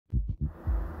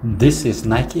This is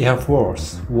Nike Air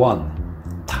Force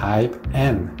 1 Type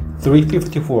N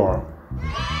 354.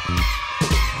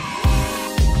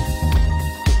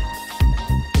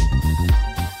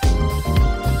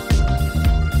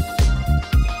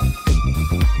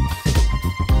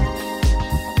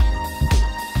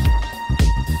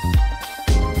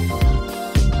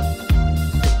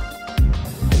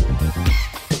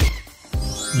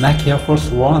 Nike Air Force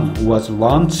 1 was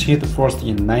launched first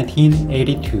in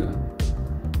 1982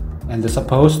 and is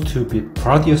supposed to be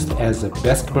produced as a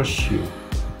basketball shoe,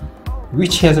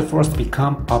 which has first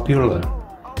become popular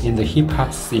in the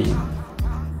hip-hop scene.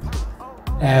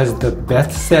 As the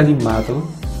best-selling model,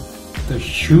 the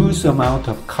shoe's amount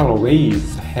of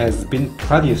colorways has been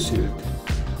produced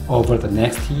over the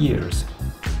next years.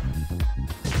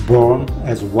 Born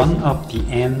as one of the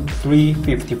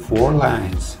N354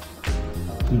 lines,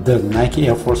 the Nike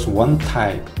Air Force 1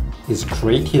 Type is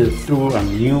created through a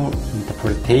new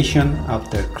interpretation of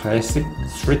the classic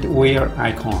streetwear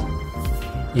icon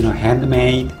in a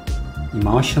handmade,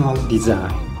 emotional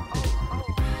design.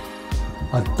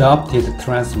 Adopted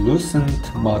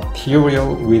translucent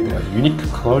material with a unique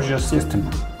closure system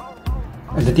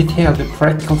and a detailed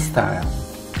practical style,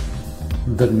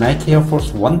 the Nike Air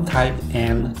Force 1 Type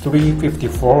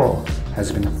N354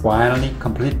 has been finally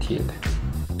completed.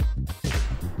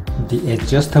 The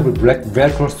adjustable black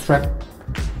Velcro strap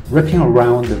wrapping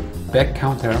around the back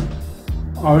counter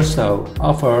also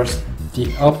offers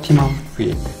the optimum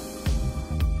fit.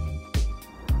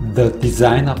 The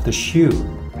design of the shoe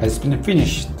has been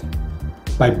finished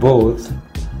by both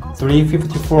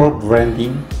 354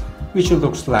 branding, which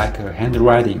looks like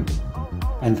handwriting,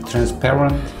 and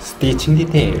transparent stitching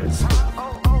details.